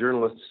that when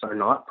journalists are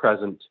not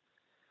present,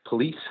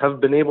 police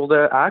have been able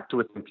to act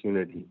with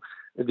impunity.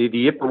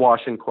 The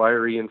Ipperwash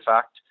inquiry, in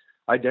fact,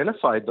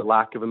 identified the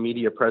lack of a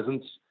media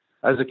presence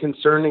as a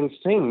concerning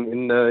thing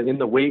in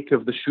the wake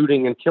of the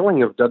shooting and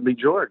killing of Dudley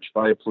George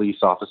by a police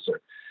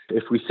officer.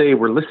 If we say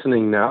we're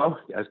listening now,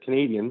 as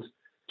Canadians,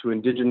 to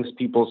Indigenous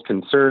people's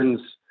concerns,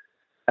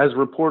 as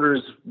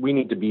reporters, we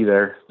need to be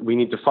there. We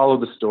need to follow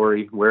the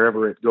story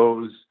wherever it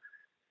goes.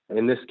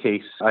 In this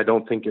case, I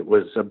don't think it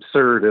was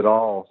absurd at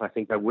all. I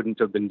think I wouldn't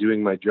have been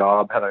doing my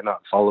job had I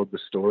not followed the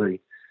story.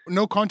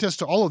 No contest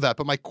to all of that,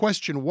 but my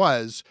question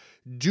was,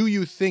 do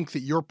you think that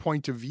your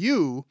point of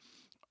view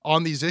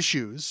on these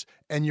issues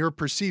and your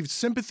perceived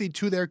sympathy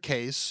to their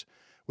case,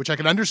 which I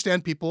can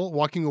understand people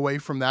walking away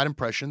from that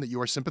impression that you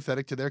are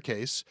sympathetic to their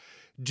case,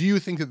 do you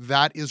think that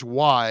that is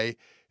why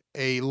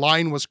a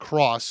line was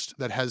crossed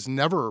that has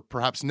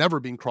perhaps never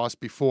been crossed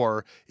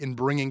before in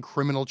bringing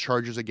criminal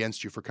charges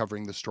against you for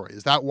covering the story?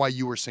 Is that why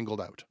you were singled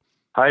out?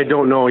 I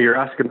don't know. You're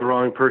asking the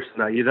wrong person.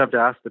 You'd have to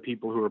ask the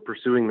people who are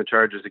pursuing the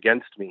charges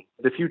against me.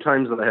 The few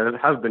times that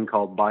I have been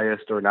called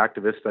biased or an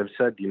activist, I've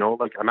said,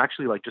 I'm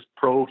actually just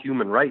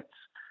pro-human rights,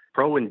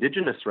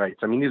 pro-Indigenous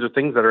rights. I mean, these are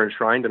things that are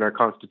enshrined in our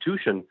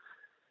Constitution.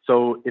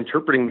 So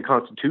interpreting the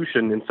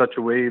Constitution in such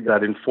a way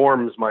that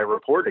informs my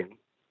reporting,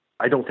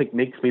 I don't think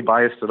makes me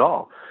biased at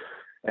all.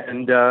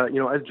 And,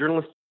 as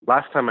journalists,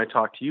 last time I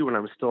talked to you when I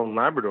was still in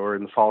Labrador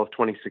in the fall of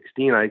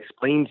 2016, I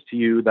explained to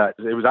you that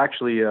it was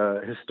actually a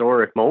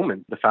historic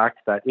moment, the fact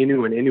that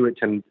Inuit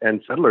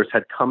and settlers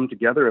had come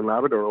together in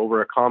Labrador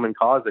over a common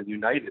cause and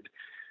united.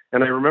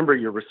 And I remember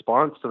your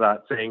response to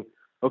that saying,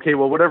 okay,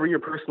 well, whatever your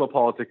personal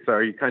politics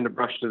are, you kind of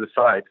brushed it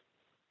aside.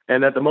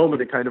 And at the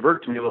moment, it kind of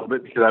irked me a little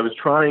bit because I was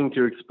trying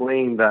to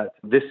explain that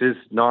this is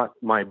not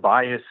my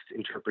biased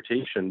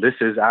interpretation. This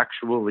is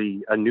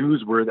actually a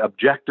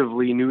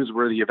objectively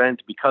newsworthy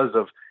event because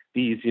of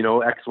these,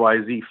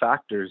 XYZ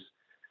factors.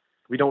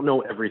 We don't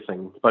know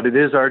everything, but it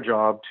is our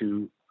job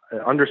to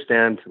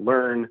understand,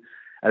 learn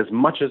as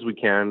much as we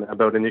can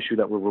about an issue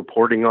that we're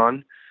reporting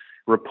on,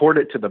 report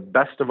it to the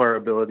best of our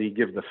ability,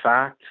 give the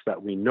facts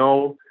that we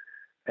know,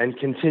 and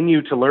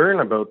continue to learn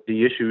about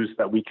the issues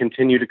that we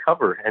continue to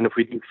cover. And if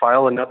we can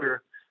file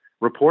another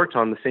report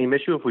on the same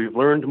issue, if we've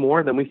learned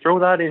more, then we throw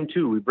that in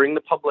too. We bring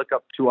the public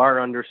up to our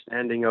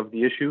understanding of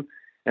the issue,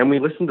 and we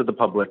listen to the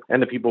public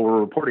and the people we're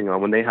reporting on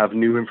when they have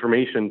new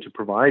information to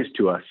provide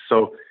to us.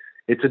 So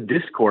it's a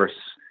discourse.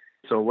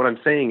 So what I'm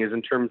saying is,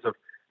 in terms of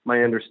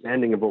my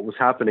understanding of what was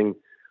happening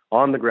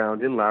on the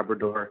ground in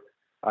Labrador,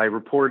 I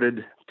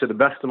reported to the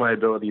best of my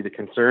ability, the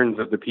concerns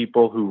of the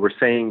people who were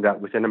saying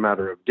that within a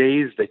matter of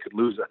days they could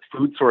lose a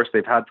food source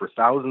they've had for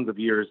thousands of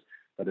years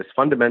that is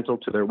fundamental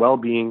to their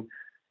well-being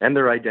and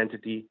their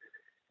identity.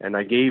 And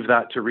I gave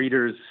that to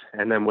readers.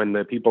 And then when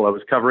the people I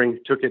was covering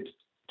took it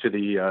to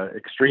the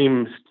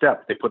extreme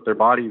step, they put their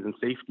bodies and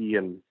safety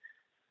and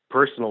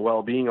personal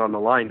well-being on the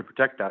line to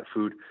protect that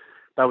food.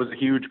 That was a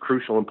huge,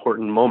 crucial,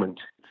 important moment.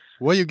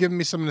 Well, you've given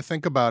me something to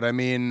think about. I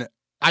mean,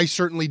 I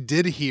certainly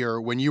did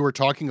hear when you were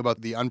talking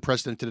about the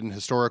unprecedented and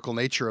historical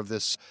nature of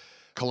this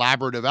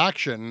collaborative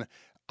action,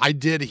 I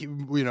did,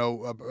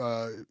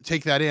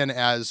 take that in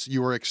as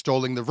you were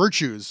extolling the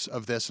virtues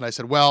of this. And I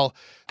said, well,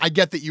 I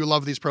get that you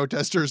love these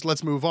protesters.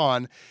 Let's move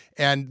on.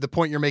 And the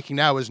point you're making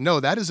now is, no,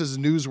 that is as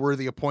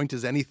newsworthy a point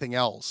as anything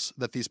else,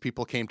 that these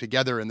people came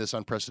together in this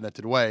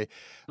unprecedented way.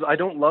 I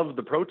don't love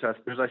the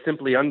protesters. I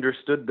simply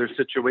understood their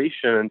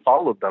situation and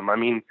followed them. I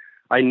mean,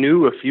 I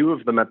knew a few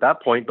of them at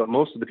that point, but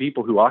most of the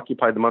people who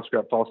occupied the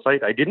Muskrat Falls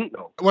site, I didn't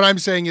know. What I'm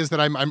saying is that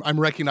I'm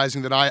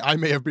recognizing that I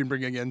may have been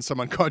bringing in some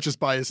unconscious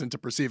bias into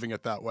perceiving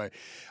it that way.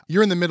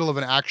 You're in the middle of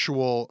an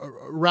actual,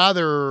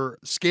 rather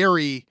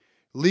scary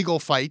legal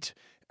fight,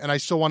 and I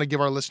still want to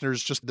give our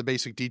listeners just the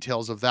basic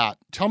details of that.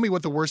 Tell me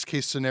what the worst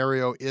case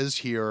scenario is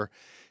here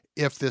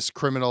if this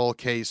criminal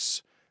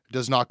case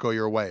does not go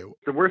your way.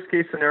 The worst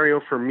case scenario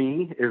for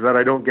me is that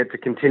I don't get to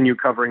continue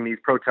covering these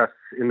protests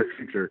in the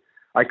future.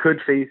 I could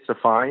face a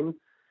fine.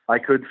 I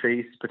could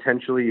face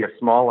potentially a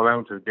small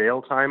amount of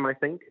jail time, I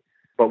think.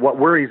 But what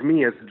worries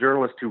me as a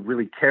journalist who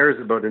really cares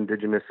about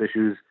Indigenous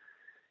issues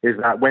is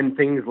that when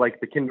things like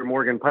the Kinder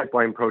Morgan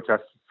pipeline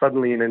protests,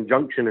 suddenly an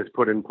injunction is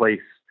put in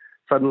place.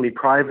 Suddenly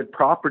private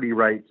property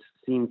rights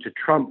seem to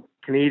trump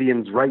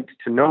Canadians' right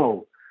to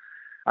know.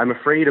 I'm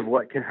afraid of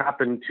what can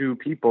happen to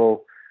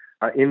people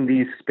in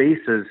these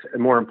spaces,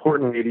 and more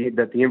importantly,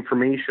 that the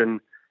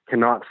information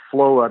cannot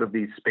flow out of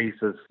these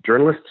spaces.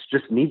 Journalists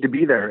just need to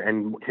be there,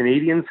 and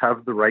Canadians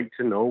have the right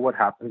to know what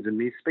happens in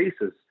these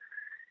spaces.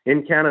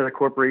 In Canada,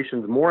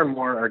 corporations more and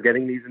more are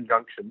getting these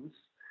injunctions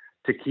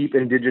to keep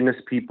Indigenous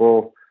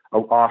people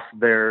off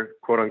their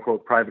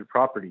quote-unquote private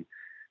property.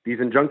 These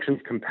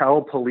injunctions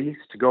compel police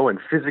to go and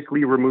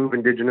physically remove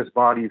Indigenous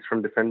bodies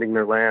from defending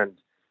their land.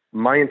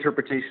 My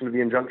interpretation of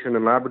the injunction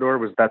in Labrador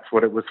was that's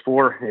what it was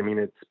for. I mean,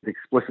 it's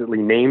explicitly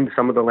named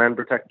some of the land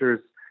protectors.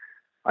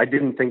 I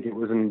didn't think it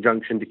was an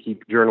injunction to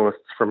keep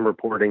journalists from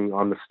reporting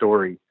on the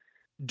story.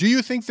 Do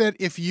you think that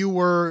if you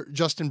were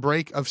Justin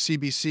Brake of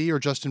CBC or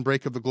Justin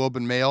Brake of the Globe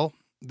and Mail,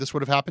 this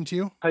would have happened to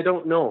you? I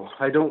don't know.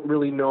 I don't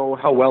really know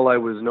how well I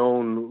was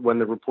known when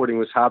the reporting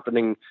was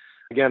happening.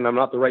 Again, I'm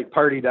not the right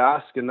party to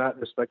ask in that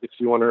respect if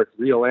you want a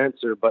real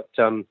answer, but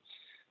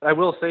I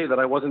will say that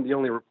I wasn't the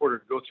only reporter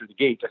to go through the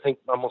gate. I think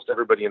almost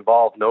everybody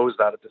involved knows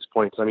that at this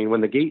point. I mean,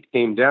 when the gate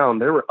came down,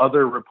 there were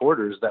other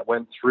reporters that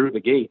went through the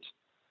gate,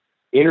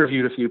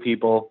 interviewed a few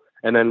people,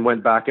 and then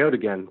went back out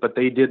again. But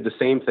they did the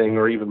same thing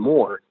or even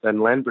more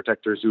than land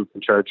protectors who've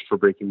been charged for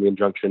breaking the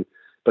injunction.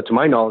 But to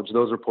my knowledge,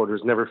 those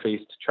reporters never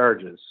faced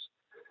charges.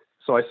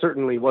 So I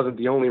certainly wasn't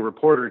the only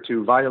reporter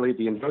to violate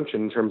the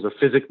injunction in terms of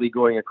physically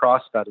going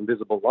across that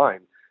invisible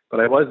line. But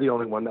I was the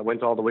only one that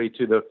went all the way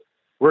to the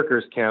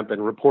workers' camp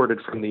and reported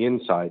from the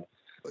inside.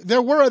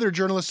 There were other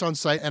journalists on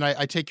site, and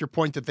I take your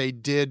point that they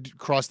did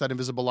cross that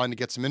invisible line to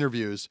get some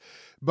interviews.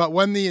 But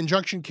when the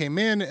injunction came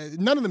in,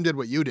 none of them did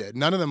what you did.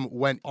 None of them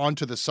went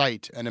onto the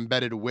site and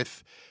embedded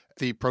with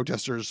the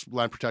protesters,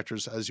 land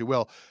protectors, as you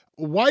will.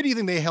 Why do you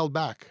think they held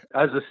back?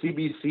 As a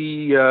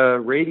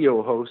CBC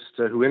radio host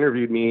who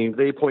interviewed me,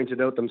 they pointed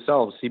out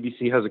themselves,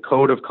 CBC has a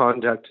code of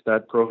conduct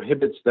that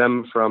prohibits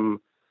them from,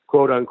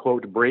 quote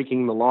unquote,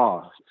 breaking the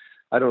law.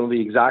 I don't know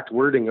the exact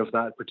wording of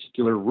that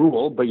particular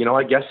rule, but,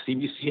 I guess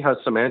CBC has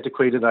some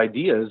antiquated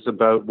ideas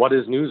about what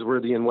is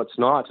newsworthy and what's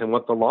not and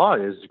what the law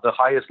is. The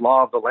highest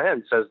law of the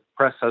land says the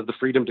press has the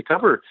freedom to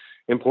cover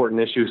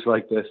important issues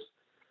like this.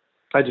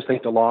 I just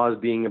think the law is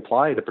being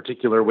applied a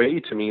particular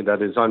way to me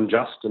that is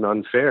unjust and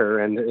unfair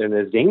and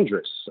is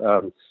dangerous.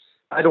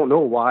 I don't know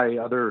why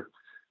other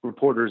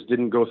reporters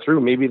didn't go through.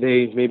 Maybe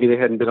they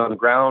hadn't been on the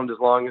ground as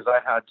long as I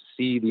had to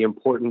see the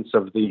importance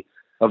of the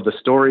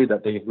story,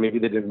 that maybe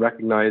they didn't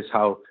recognize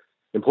how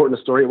important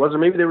a story it was, or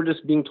maybe they were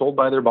just being told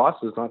by their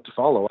bosses not to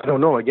follow. I don't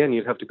know. Again,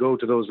 you'd have to go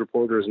to those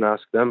reporters and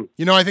ask them.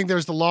 I think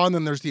there's the law and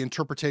then there's the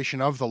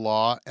interpretation of the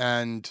law,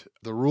 and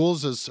the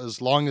rules,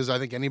 as long as I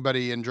think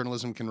anybody in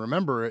journalism can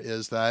remember,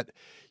 is that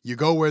you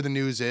go where the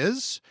news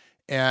is,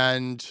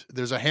 and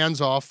there's a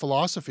hands-off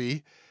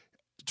philosophy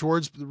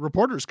towards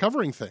reporters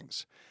covering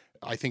things.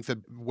 I think that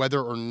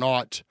whether or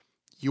not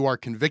you are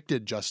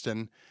convicted,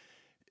 Justin,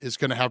 is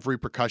going to have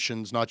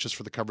repercussions, not just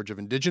for the coverage of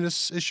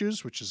Indigenous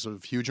issues, which is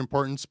of huge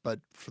importance,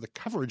 but for the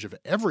coverage of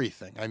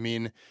everything. I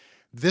mean,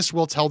 this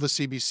will tell the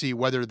CBC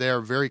whether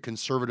their very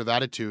conservative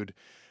attitude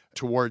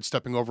towards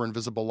stepping over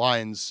invisible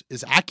lines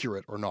is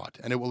accurate or not,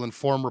 and it will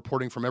inform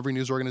reporting from every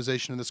news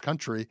organization in this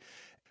country.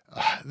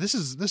 This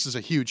is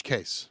a huge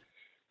case.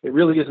 It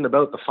really isn't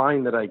about the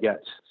fine that I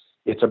get.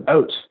 It's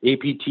about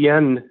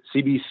APTN,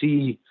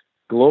 CBC,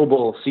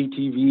 Global,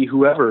 CTV,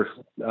 whoever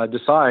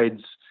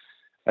decides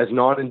as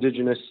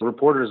non-Indigenous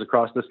reporters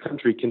across this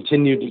country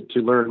continued to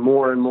learn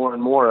more and more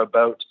and more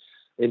about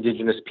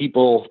Indigenous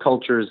people,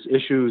 cultures,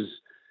 issues,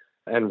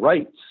 and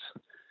rights,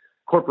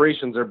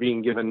 corporations are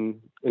being given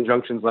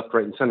injunctions left,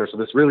 right, and center. So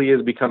this really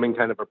is becoming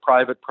kind of a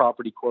private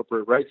property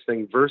corporate rights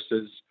thing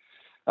versus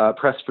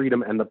press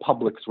freedom and the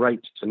public's right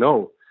to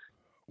know.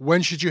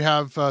 When should you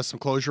have some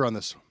closure on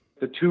this?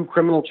 The 2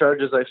 criminal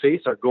charges I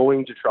face are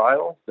going to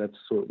trial. That's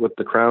what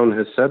the Crown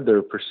has said.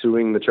 They're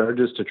pursuing the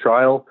charges to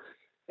trial.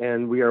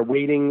 And we are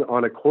waiting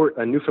on a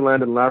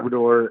Newfoundland and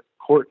Labrador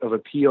Court of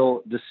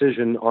Appeal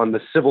decision on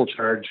the civil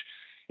charge,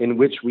 in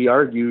which we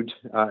argued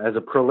as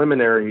a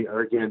preliminary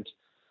argument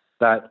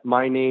that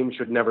my name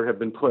should never have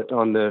been put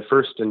on the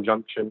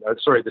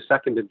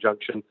second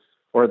injunction,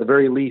 or at the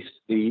very least,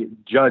 the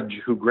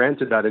judge who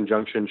granted that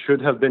injunction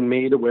should have been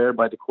made aware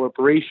by the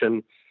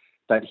corporation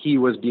that he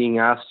was being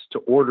asked to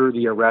order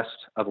the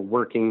arrest of a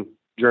working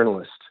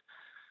journalist.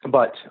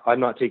 But I'm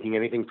not taking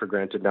anything for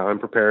granted now. I'm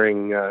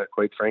preparing,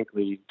 quite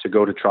frankly, to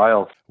go to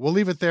trial. We'll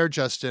leave it there,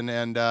 Justin,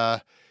 and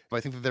I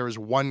think that there is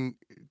one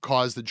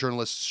cause that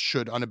journalists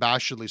should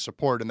unabashedly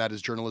support, and that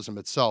is journalism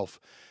itself.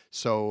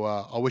 So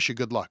I'll wish you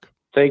good luck.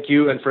 Thank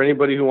you. And for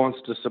anybody who wants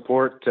to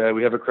support,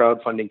 we have a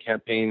crowdfunding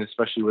campaign,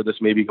 especially where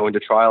this may be going to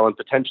trial and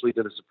potentially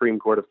to the Supreme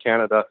Court of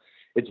Canada.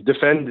 It's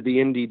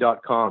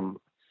defendtheindy.com,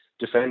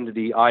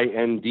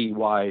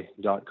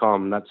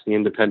 defendtheindy.com. That's the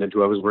independent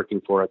who I was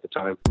working for at the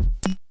time.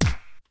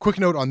 Quick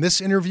note on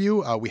this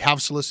interview, we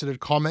have solicited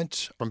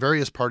comment from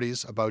various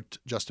parties about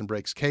Justin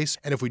Brake's case,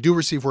 and if we do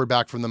receive word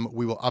back from them,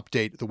 we will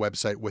update the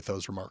website with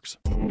those remarks.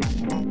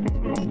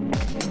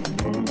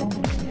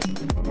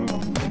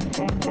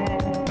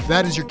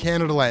 That is your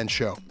Canadaland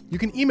show. You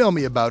can email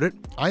me about it.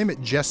 I am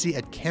at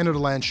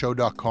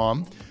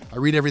jesse@canadalandshow.com. I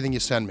read everything you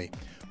send me.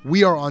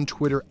 We are on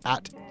Twitter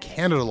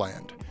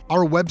 @CanadaLand.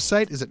 Our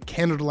website is at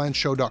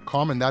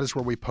canadalandshow.com, and that is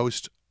where we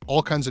post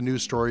all kinds of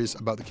news stories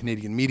about the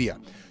Canadian media.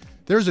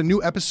 There's a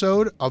new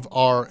episode of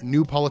our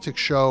new politics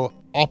show,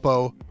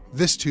 Oppo,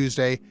 this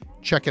Tuesday.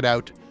 Check it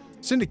out.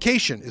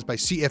 Syndication is by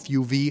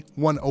CFUV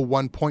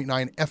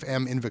 101.9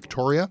 FM in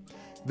Victoria.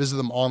 Visit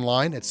them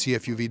online at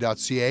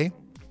cfuv.ca.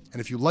 And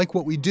if you like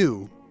what we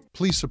do,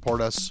 please support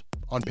us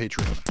on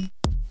Patreon.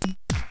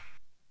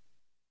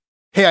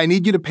 Hey, I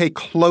need you to pay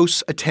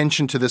close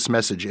attention to this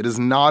message. It is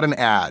not an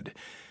ad.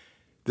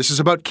 This is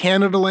about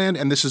Canadaland,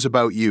 and this is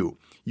about you.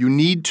 You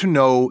need to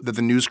know that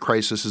the news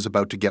crisis is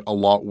about to get a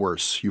lot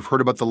worse. You've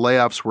heard about the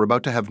layoffs. We're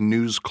about to have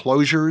news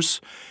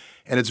closures,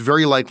 and it's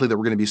very likely that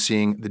we're going to be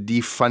seeing the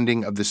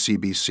defunding of the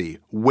CBC.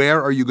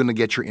 Where are you going to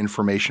get your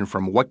information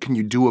from? What can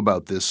you do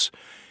about this?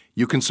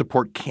 You can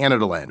support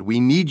Canadaland. We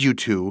need you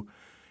to.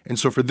 And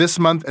so for this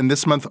month and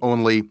this month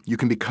only, you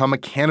can become a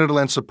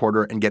Canadaland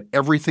supporter and get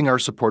everything our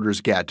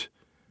supporters get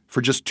for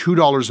just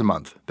 $2 a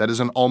month. That is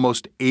an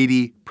almost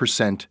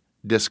 80%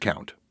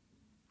 discount.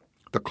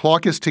 The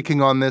clock is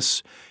ticking on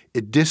this.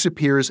 It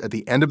disappears at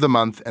the end of the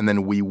month, and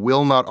then we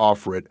will not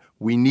offer it.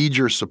 We need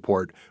your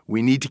support.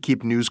 We need to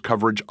keep news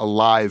coverage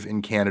alive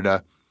in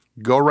Canada.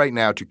 Go right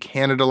now to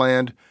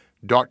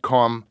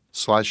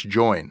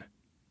canadaland.com/join.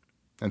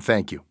 And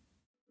thank you.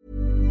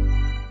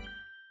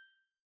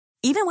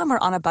 Even when we're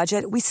on a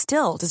budget, we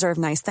still deserve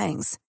nice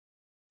things.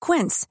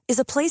 Quince is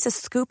a place to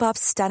scoop up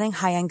stunning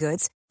high-end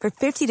goods for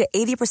 50 to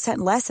 80%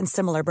 less than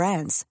similar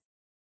brands.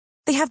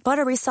 They have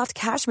buttery soft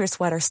cashmere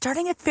sweaters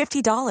starting at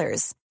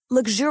 $50,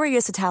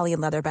 luxurious Italian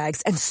leather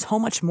bags, and so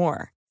much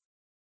more.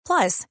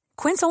 Plus,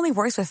 Quince only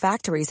works with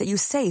factories that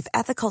use safe,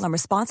 ethical, and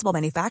responsible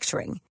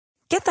manufacturing.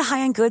 Get the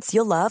high-end goods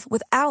you'll love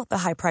without the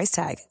high price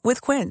tag with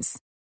Quince.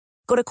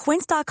 Go to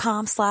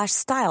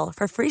quince.com/style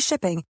for free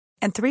shipping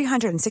and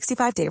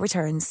 365-day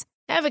returns.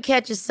 Ever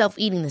catch yourself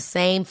eating the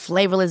same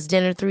flavorless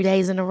dinner 3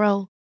 days in a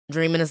row?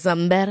 Dreaming of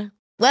something better?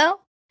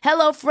 Well,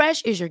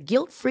 HelloFresh is your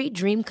guilt-free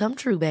dream come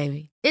true,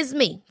 baby. It's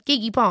me,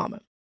 Keke Palmer.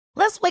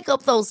 Let's wake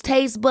up those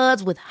taste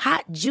buds with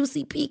hot,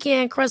 juicy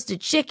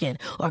pecan-crusted chicken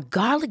or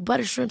garlic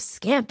butter shrimp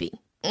scampi.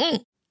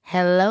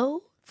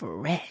 Hello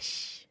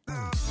Fresh.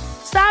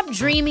 Stop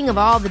dreaming of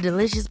all the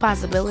delicious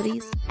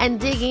possibilities and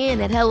dig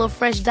in at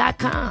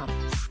HelloFresh.com.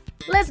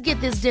 Let's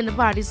get this dinner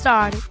party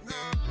started.